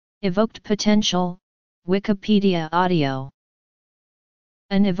Evoked potential, Wikipedia audio.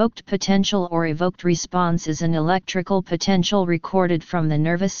 An evoked potential or evoked response is an electrical potential recorded from the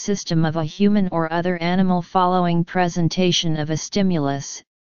nervous system of a human or other animal following presentation of a stimulus,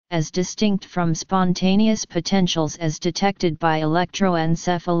 as distinct from spontaneous potentials as detected by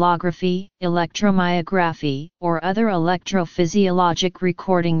electroencephalography, electromyography, or other electrophysiologic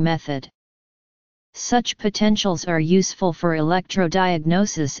recording method. Such potentials are useful for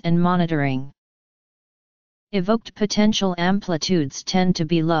electrodiagnosis and monitoring. Evoked potential amplitudes tend to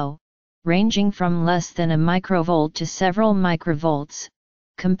be low, ranging from less than a microvolt to several microvolts,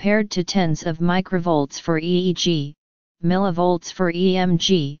 compared to tens of microvolts for EEG, millivolts for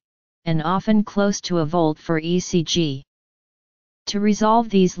EMG, and often close to a volt for ECG. To resolve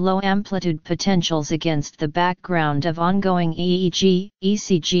these low amplitude potentials against the background of ongoing EEG,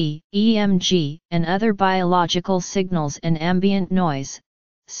 ECG, EMG, and other biological signals and ambient noise,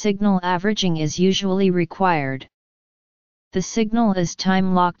 signal averaging is usually required. The signal is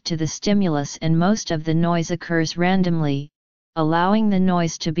time-locked to the stimulus and most of the noise occurs randomly, allowing the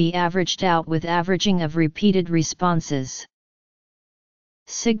noise to be averaged out with averaging of repeated responses.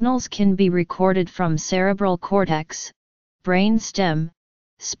 Signals can be recorded from cerebral cortex, brain stem,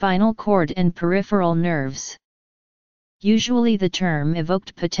 spinal cord and peripheral nerves. Usually the term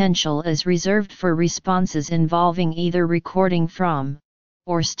evoked potential is reserved for responses involving either recording from,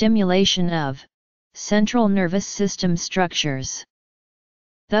 or stimulation of, central nervous system structures.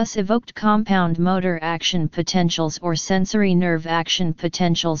 Thus evoked compound motor action potentials or sensory nerve action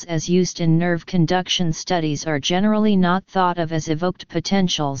potentials as used in nerve conduction studies are generally not thought of as evoked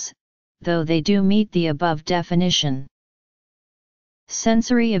potentials, though they do meet the above definition.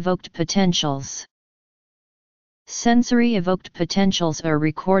 Sensory evoked potentials. Sensory evoked potentials are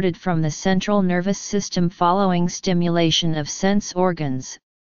recorded from the central nervous system following stimulation of sense organs,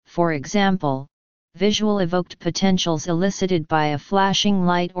 for example, visual evoked potentials elicited by a flashing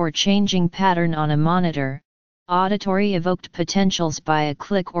light or changing pattern on a monitor, auditory evoked potentials by a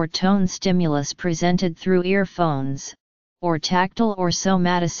click or tone stimulus presented through earphones, or tactile or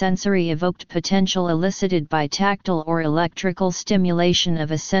somatosensory evoked potential elicited by tactile or electrical stimulation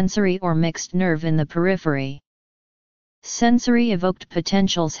of a sensory or mixed nerve in the periphery. Sensory evoked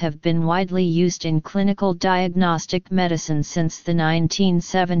potentials have been widely used in clinical diagnostic medicine since the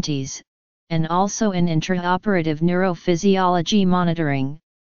 1970s, and also in intraoperative neurophysiology monitoring,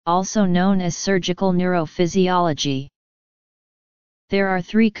 also known as surgical neurophysiology. There are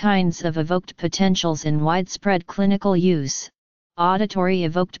three kinds of evoked potentials in widespread clinical use: auditory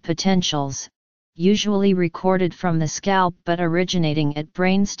evoked potentials, usually recorded from the scalp but originating at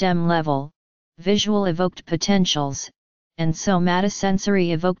brainstem level, visual evoked potentials, and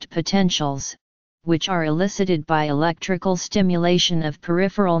somatosensory evoked potentials, which are elicited by electrical stimulation of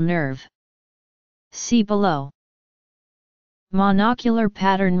peripheral nerve. See below. Monocular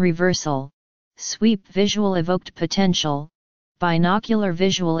pattern reversal, sweep visual evoked potential, binocular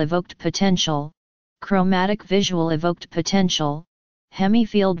visual evoked potential, chromatic visual evoked potential,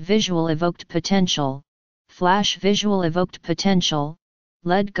 hemifield visual evoked potential, flash visual evoked potential,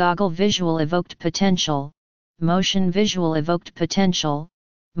 lead goggle visual evoked potential, motion visual evoked potential,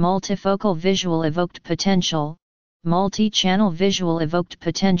 multifocal visual evoked potential, multi-channel visual evoked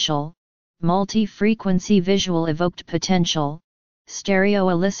potential, multi-frequency visual evoked potential, stereo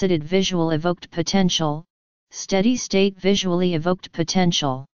elicited visual evoked potential, steady-state visually evoked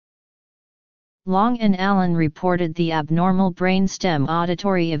potential. Long and Allen reported the abnormal brainstem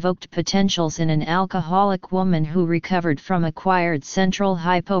auditory evoked potentials in an alcoholic woman who recovered from acquired central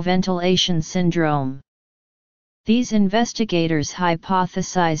hypoventilation syndrome. These investigators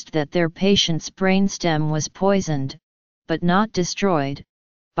hypothesized that their patient's brainstem was poisoned, but not destroyed,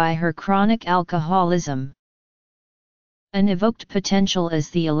 by her chronic alcoholism. An evoked potential is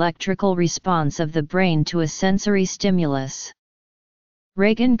the electrical response of the brain to a sensory stimulus.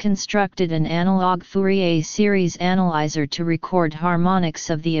 Reagan constructed an analog Fourier series analyzer to record harmonics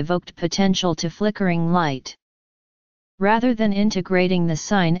of the evoked potential to flickering light. Rather than integrating the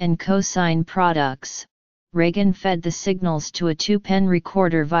sine and cosine products, Reagan fed the signals to a two-pen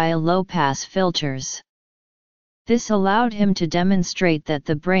recorder via low-pass filters. This allowed him to demonstrate that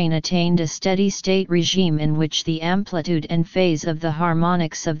the brain attained a steady-state regime in which the amplitude and phase of the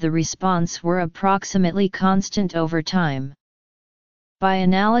harmonics of the response were approximately constant over time. By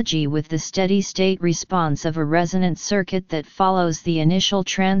analogy with the steady-state response of a resonant circuit that follows the initial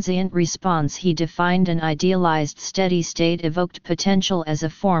transient response, he defined an idealized steady-state evoked potential as a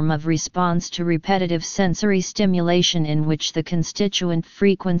form of response to repetitive sensory stimulation in which the constituent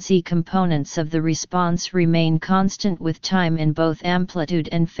frequency components of the response remain constant with time in both amplitude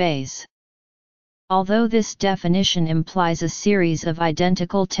and phase. Although this definition implies a series of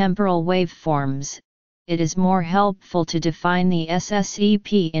identical temporal waveforms, it is more helpful to define the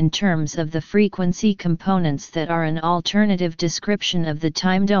SSEP in terms of the frequency components that are an alternative description of the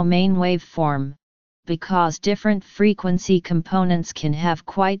time domain waveform, because different frequency components can have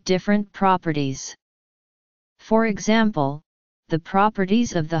quite different properties. For example, the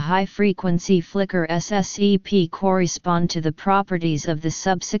properties of the high-frequency flicker SSEP correspond to the properties of the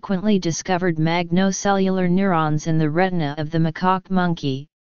subsequently discovered magnocellular neurons in the retina of the macaque monkey,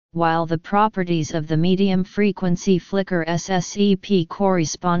 while the properties of the medium-frequency flicker SSEP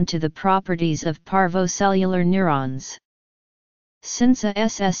correspond to the properties of parvocellular neurons. Since a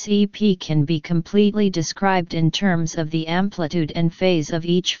SSEP can be completely described in terms of the amplitude and phase of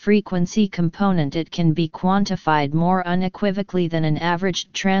each frequency component, it can be quantified more unequivocally than an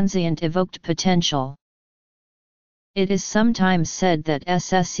averaged transient evoked potential. It is sometimes said that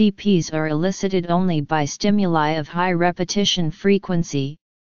SSEPs are elicited only by stimuli of high repetition frequency,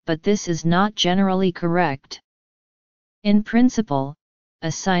 but this is not generally correct. In principle, a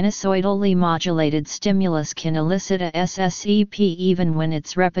sinusoidally modulated stimulus can elicit a SSEP even when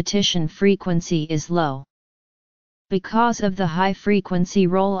its repetition frequency is low. Because of the high-frequency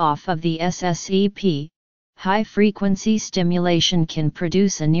roll-off of the SSEP, high-frequency stimulation can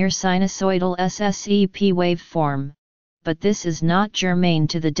produce a near-sinusoidal SSEP waveform, but this is not germane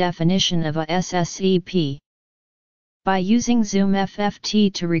to the definition of a SSEP. By using Zoom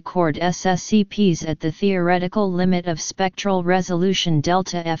FFT to record SSEPs at the theoretical limit of spectral resolution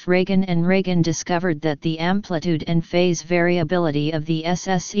delta F, Reagan and Reagan discovered that the amplitude and phase variability of the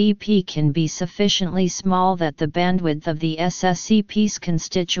SSEP can be sufficiently small that the bandwidth of the SSEP's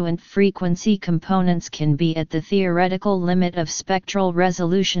constituent frequency components can be at the theoretical limit of spectral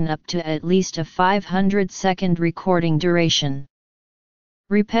resolution up to at least a 500-second recording duration.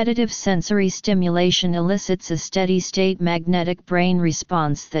 Repetitive sensory stimulation elicits a steady-state magnetic brain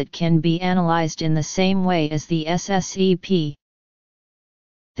response that can be analyzed in the same way as the SSEP.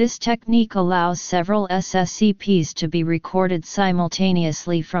 This technique allows several SSEPs to be recorded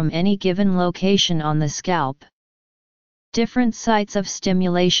simultaneously from any given location on the scalp. Different sites of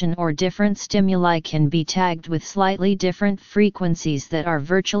stimulation or different stimuli can be tagged with slightly different frequencies that are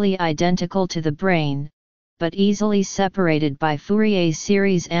virtually identical to the brain, but easily separated by Fourier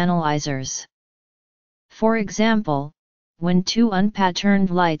series analyzers. For example, when two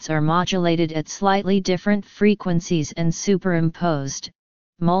unpatterned lights are modulated at slightly different frequencies and superimposed,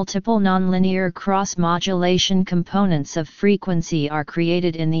 multiple nonlinear cross-modulation components of frequency are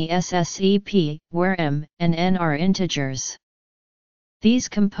created in the SSEP, where m and n are integers. These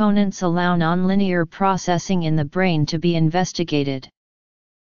components allow nonlinear processing in the brain to be investigated.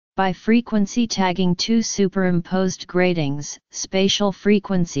 By frequency tagging two superimposed gratings, spatial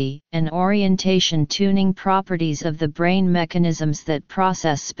frequency and orientation tuning properties of the brain mechanisms that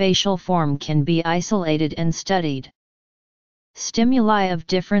process spatial form can be isolated and studied. Stimuli of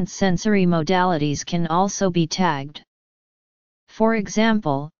different sensory modalities can also be tagged. For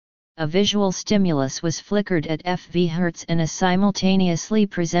example, a visual stimulus was flickered at fV and a simultaneously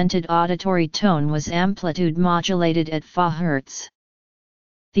presented auditory tone was amplitude modulated at Fhz.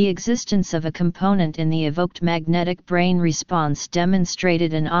 The existence of a component in the evoked magnetic brain response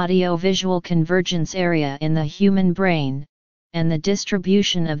demonstrated an audio-visual convergence area in the human brain, and the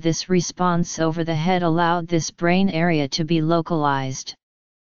distribution of this response over the head allowed this brain area to be localized.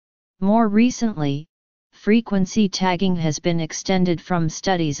 More recently, frequency tagging has been extended from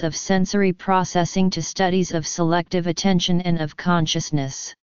studies of sensory processing to studies of selective attention and of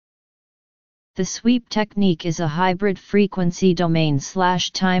consciousness. The sweep technique is a hybrid frequency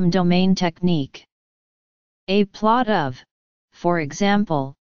domain/time domain technique. A plot of, for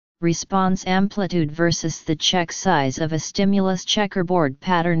example, response amplitude versus the check size of a stimulus checkerboard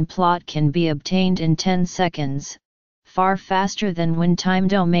pattern plot can be obtained in 10 seconds, far faster than when time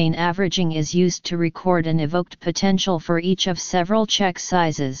domain averaging is used to record an evoked potential for each of several check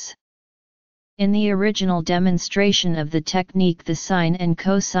sizes. In the original demonstration of the technique, the sine and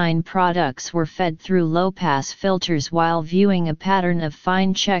cosine products were fed through low-pass filters while viewing a pattern of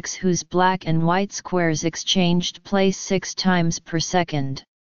fine checks whose black and white squares exchanged place 6 times per second.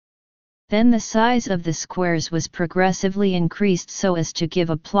 Then the size of the squares was progressively increased so as to give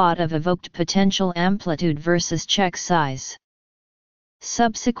a plot of evoked potential amplitude versus check size.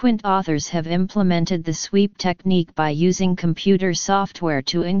 Subsequent authors have implemented the sweep technique by using computer software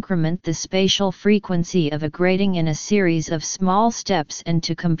to increment the spatial frequency of a grating in a series of small steps and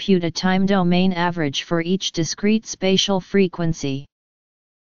to compute a time domain average for each discrete spatial frequency.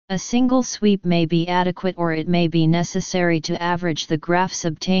 A single sweep may be adequate, or it may be necessary to average the graphs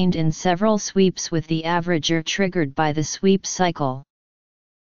obtained in several sweeps, with the averager triggered by the sweep cycle.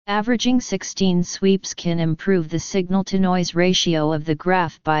 Averaging 16 sweeps can improve the signal-to-noise ratio of the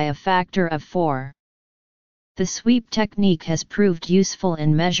graph by a factor of 4. The sweep technique has proved useful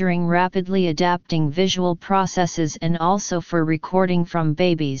in measuring rapidly adapting visual processes and also for recording from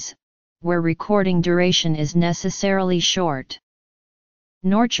babies, where recording duration is necessarily short.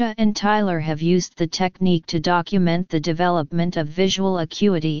 Norcha and Tyler have used the technique to document the development of visual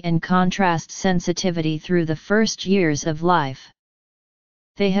acuity and contrast sensitivity through the first years of life.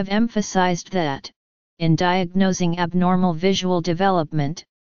 They have emphasized that, in diagnosing abnormal visual development,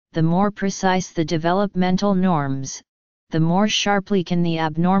 the more precise the developmental norms, the more sharply can the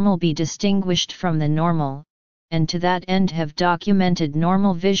abnormal be distinguished from the normal, and to that end have documented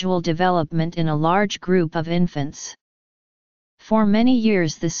normal visual development in a large group of infants. For many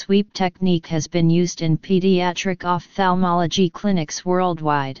years the sweep technique has been used in pediatric ophthalmology clinics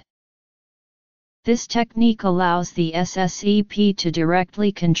worldwide. This technique allows the SSEP to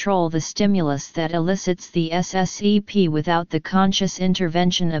directly control the stimulus that elicits the SSEP without the conscious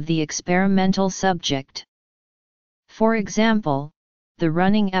intervention of the experimental subject. For example, the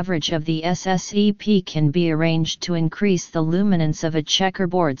running average of the SSEP can be arranged to increase the luminance of a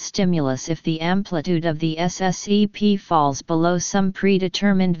checkerboard stimulus if the amplitude of the SSEP falls below some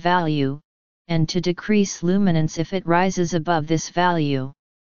predetermined value, and to decrease luminance if it rises above this value.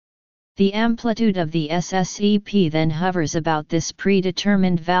 The amplitude of the SSEP then hovers about this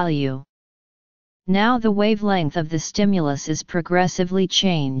predetermined value. Now the wavelength of the stimulus is progressively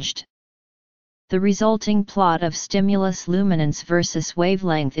changed. The resulting plot of stimulus luminance versus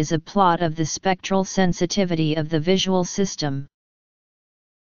wavelength is a plot of the spectral sensitivity of the visual system.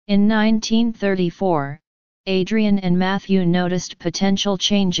 In 1934, Adrian and Matthew noticed potential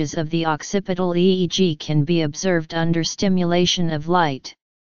changes of the occipital EEG can be observed under stimulation of light.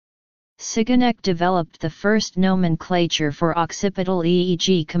 Siganek developed the first nomenclature for occipital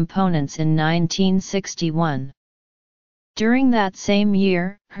EEG components in 1961. During that same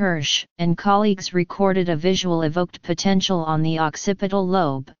year, Hirsch and colleagues recorded a visual evoked potential on the occipital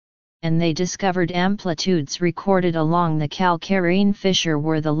lobe, and they discovered amplitudes recorded along the calcarine fissure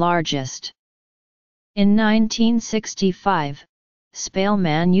were the largest. In 1965,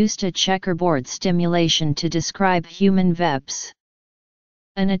 Spaleman used a checkerboard stimulation to describe human VEPs.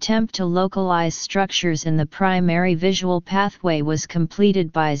 An attempt to localize structures in the primary visual pathway was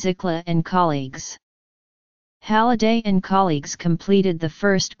completed by Zikla and colleagues. Halliday and colleagues completed the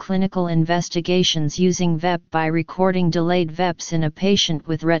first clinical investigations using VEP by recording delayed VEPs in a patient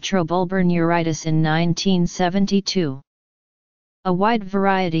with retrobulbar neuritis in 1972. A wide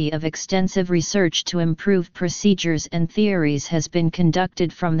variety of extensive research to improve procedures and theories has been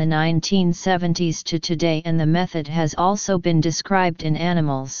conducted from the 1970s to today, and the method has also been described in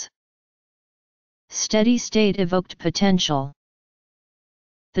animals. Steady-state evoked potential.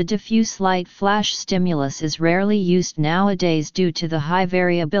 The diffuse light flash stimulus is rarely used nowadays due to the high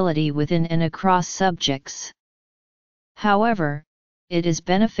variability within and across subjects. However, it is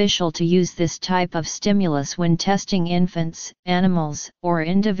beneficial to use this type of stimulus when testing infants, animals, or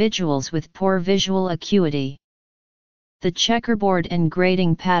individuals with poor visual acuity. The checkerboard and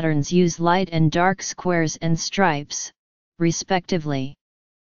grating patterns use light and dark squares and stripes, respectively.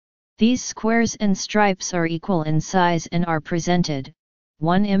 These squares and stripes are equal in size and are presented,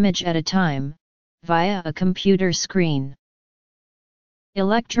 one image at a time, via a computer screen.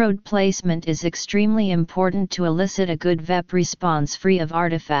 Electrode placement is extremely important to elicit a good VEP response free of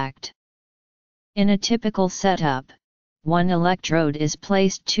artifact. In a typical setup, one electrode is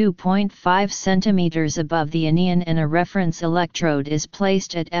placed 2.5 cm above the anion and a reference electrode is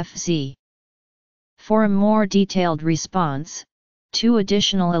placed at FZ. For a more detailed response, two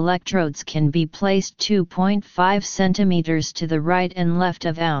additional electrodes can be placed 2.5 cm to the right and left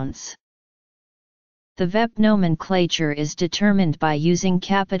of ounce. The VEP nomenclature is determined by using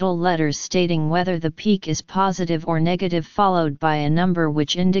capital letters stating whether the peak is positive or negative, followed by a number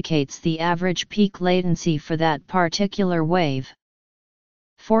which indicates the average peak latency for that particular wave.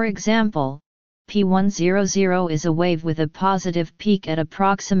 For example, P100 is a wave with a positive peak at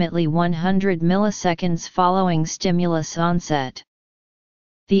approximately 100 milliseconds following stimulus onset.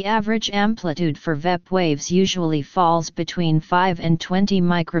 The average amplitude for VEP waves usually falls between 5 and 20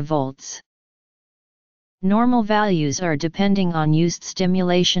 microvolts. Normal values are depending on used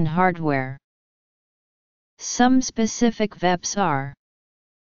stimulation hardware. Some specific VEPs are: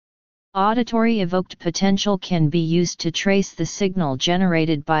 auditory evoked potential can be used to trace the signal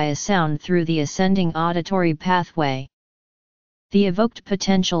generated by a sound through the ascending auditory pathway. The evoked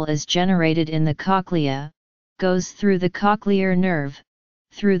potential is generated in the cochlea, goes through the cochlear nerve,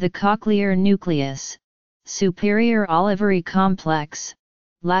 through the cochlear nucleus, superior olivary complex,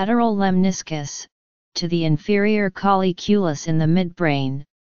 lateral lemniscus, to the inferior colliculus in the midbrain,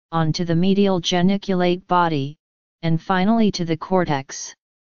 onto the medial geniculate body, and finally to the cortex.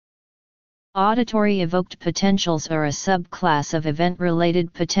 Auditory evoked potentials are a subclass of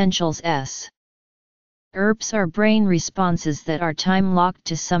event-related potentials. ERPs are brain responses that are time-locked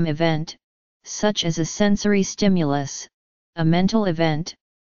to some event, such as a sensory stimulus, a mental event,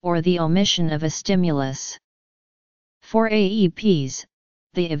 or the omission of a stimulus. For AEPs,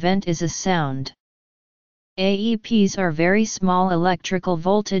 the event is a sound. AEPs are very small electrical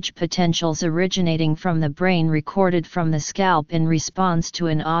voltage potentials originating from the brain recorded from the scalp in response to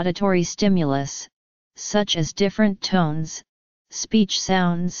an auditory stimulus, such as different tones, speech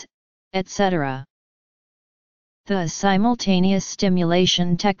sounds, etc. The simultaneous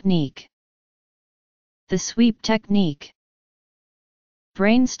stimulation technique. The sweep technique.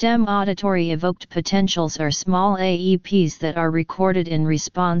 Brainstem auditory evoked potentials are small AEPs that are recorded in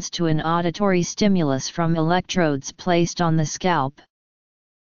response to an auditory stimulus from electrodes placed on the scalp.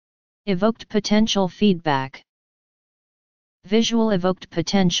 Evoked potential feedback. Visual evoked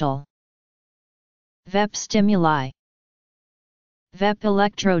potential. VEP stimuli. VEP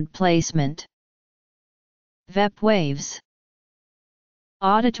electrode placement. VEP waves.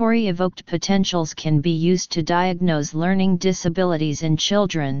 Auditory evoked potentials can be used to diagnose learning disabilities in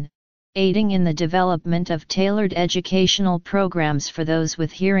children, aiding in the development of tailored educational programs for those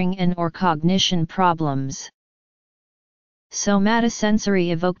with hearing and/or cognition problems.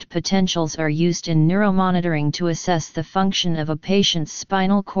 Somatosensory evoked potentials are used in neuromonitoring to assess the function of a patient's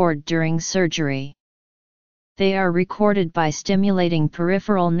spinal cord during surgery. They are recorded by stimulating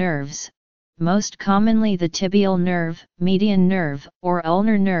peripheral nerves, most commonly the tibial nerve, median nerve, or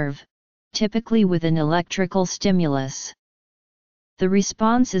ulnar nerve, typically with an electrical stimulus. The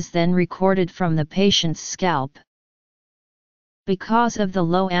response is then recorded from the patient's scalp. Because of the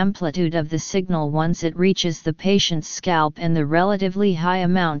low amplitude of the signal once it reaches the patient's scalp and the relatively high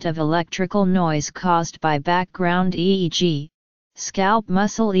amount of electrical noise caused by background EEG, scalp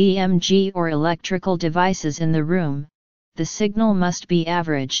muscle EMG or electrical devices in the room, the signal must be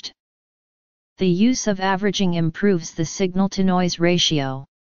averaged. The use of averaging improves the signal-to-noise ratio.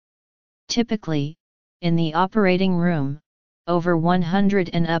 Typically, in the operating room, over 100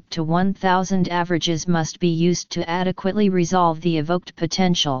 and up to 1000 averages must be used to adequately resolve the evoked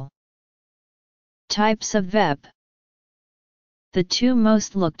potential. Types of VEP. The two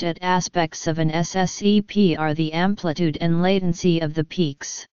most looked at aspects of an SSEP are the amplitude and latency of the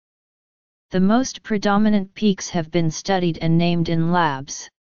peaks. The most predominant peaks have been studied and named in labs.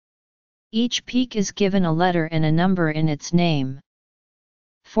 Each peak is given a letter and a number in its name.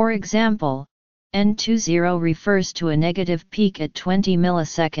 For example, N20 refers to a negative peak at 20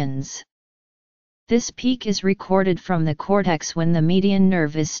 milliseconds. This peak is recorded from the cortex when the median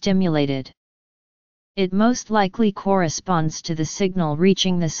nerve is stimulated. It most likely corresponds to the signal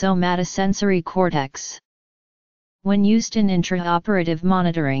reaching the somatosensory cortex. When used in intraoperative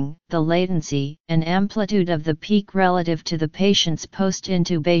monitoring, the latency and amplitude of the peak relative to the patient's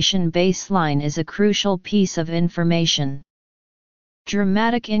post-intubation baseline is a crucial piece of information.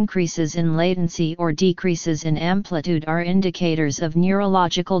 Dramatic increases in latency or decreases in amplitude are indicators of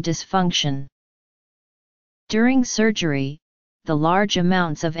neurological dysfunction. During surgery, the large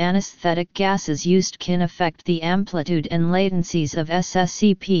amounts of anesthetic gases used can affect the amplitude and latencies of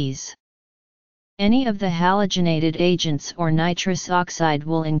SSEPs. Any of the halogenated agents or nitrous oxide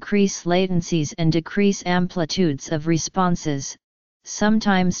will increase latencies and decrease amplitudes of responses,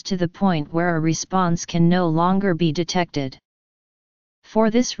 sometimes to the point where a response can no longer be detected. For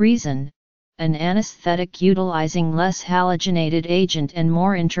this reason, an anesthetic utilizing less halogenated agent and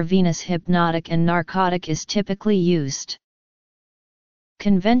more intravenous hypnotic and narcotic is typically used.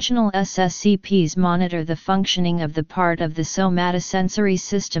 Conventional SSEPs monitor the functioning of the part of the somatosensory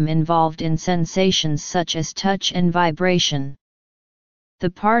system involved in sensations such as touch and vibration. The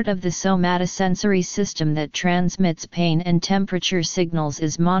part of the somatosensory system that transmits pain and temperature signals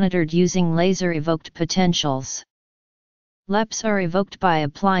is monitored using laser-evoked potentials. LEPs are evoked by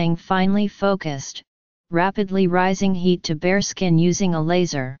applying finely focused, rapidly rising heat to bare skin using a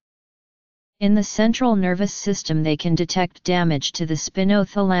laser. In the central nervous system they can detect damage to the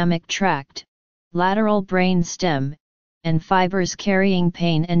spinothalamic tract, lateral brain stem, and fibers carrying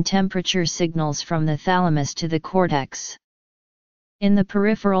pain and temperature signals from the thalamus to the cortex. In the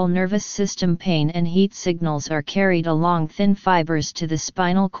peripheral nervous system, pain and heat signals are carried along thin fibers to the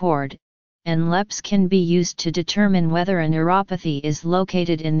spinal cord, and LEPs can be used to determine whether a neuropathy is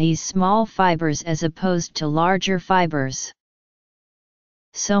located in these small fibers as opposed to larger fibers.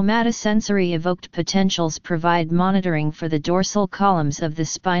 Somatosensory evoked potentials provide monitoring for the dorsal columns of the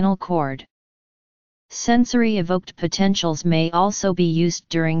spinal cord. Sensory evoked potentials may also be used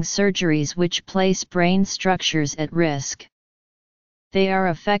during surgeries which place brain structures at risk. They are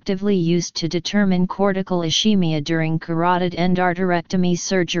effectively used to determine cortical ischemia during carotid endarterectomy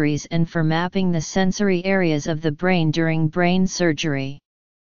surgeries and for mapping the sensory areas of the brain during brain surgery.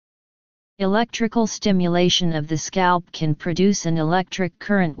 Electrical stimulation of the scalp can produce an electric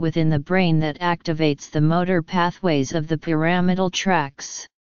current within the brain that activates the motor pathways of the pyramidal tracts.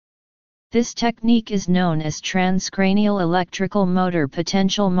 This technique is known as transcranial electrical motor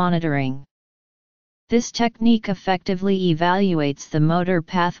potential monitoring. This technique effectively evaluates the motor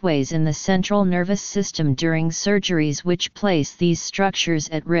pathways in the central nervous system during surgeries which place these structures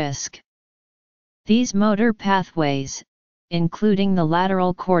at risk. These motor pathways, including the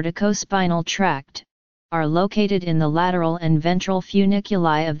lateral corticospinal tract, are located in the lateral and ventral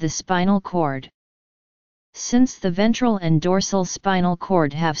funiculi of the spinal cord. Since the ventral and dorsal spinal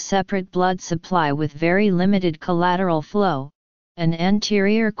cord have separate blood supply with very limited collateral flow, an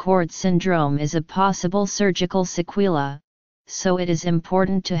anterior cord syndrome is a possible surgical sequela, so it is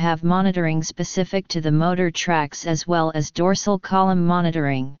important to have monitoring specific to the motor tracts as well as dorsal column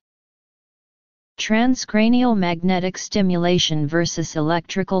monitoring. Transcranial magnetic stimulation versus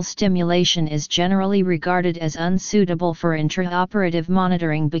electrical stimulation is generally regarded as unsuitable for intraoperative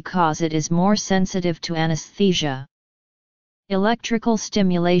monitoring because it is more sensitive to anesthesia. Electrical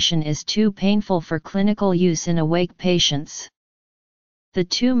stimulation is too painful for clinical use in awake patients. The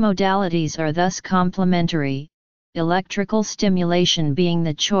two modalities are thus complementary, electrical stimulation being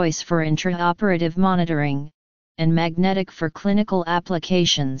the choice for intraoperative monitoring, and magnetic for clinical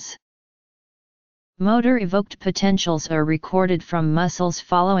applications. Motor evoked potentials are recorded from muscles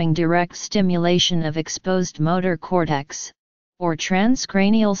following direct stimulation of exposed motor cortex, or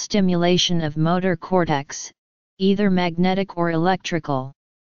transcranial stimulation of motor cortex, either magnetic or electrical.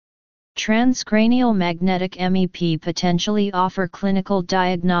 Transcranial magnetic MEP potentially offer clinical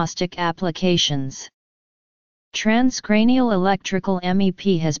diagnostic applications. Transcranial electrical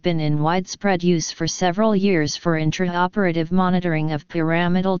MEP has been in widespread use for several years for intraoperative monitoring of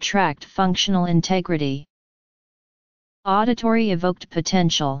pyramidal tract functional integrity. Auditory evoked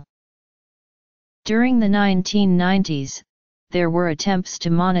potential. During the 1990s, there were attempts to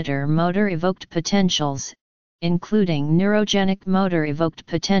monitor motor evoked potentials, including neurogenic motor evoked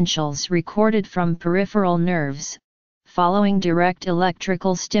potentials recorded from peripheral nerves, following direct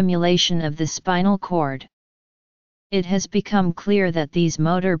electrical stimulation of the spinal cord. It has become clear that these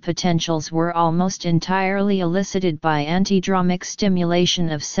motor potentials were almost entirely elicited by antidromic stimulation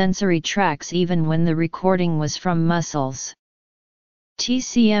of sensory tracts even when the recording was from muscles.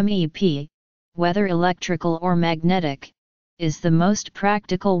 TCMEP, whether electrical or magnetic, is the most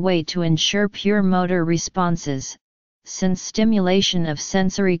practical way to ensure pure motor responses, since stimulation of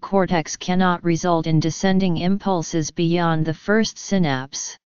sensory cortex cannot result in descending impulses beyond the first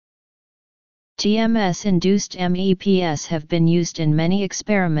synapse. TMS-induced MEPs have been used in many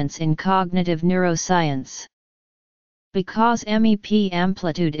experiments in cognitive neuroscience. Because MEP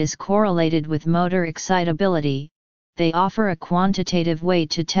amplitude is correlated with motor excitability, they offer a quantitative way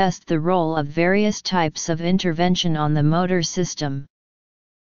to test the role of various types of intervention on the motor system.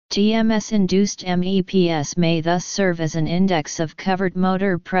 TMS-induced MEPs may thus serve as an index of covered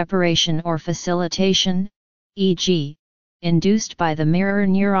motor preparation or facilitation, e.g., induced by the mirror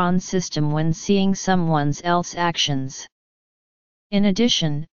neuron system when seeing someone else's actions. In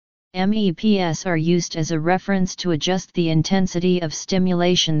addition, MEPs are used as a reference to adjust the intensity of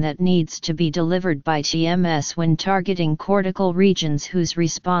stimulation that needs to be delivered by TMS when targeting cortical regions whose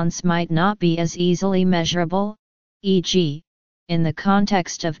response might not be as easily measurable, e.g., in the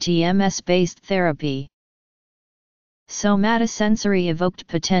context of TMS-based therapy. Somatosensory evoked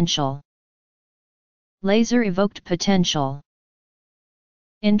potential. Laser evoked potential.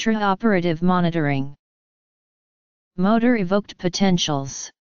 Intraoperative monitoring. Motor evoked potentials.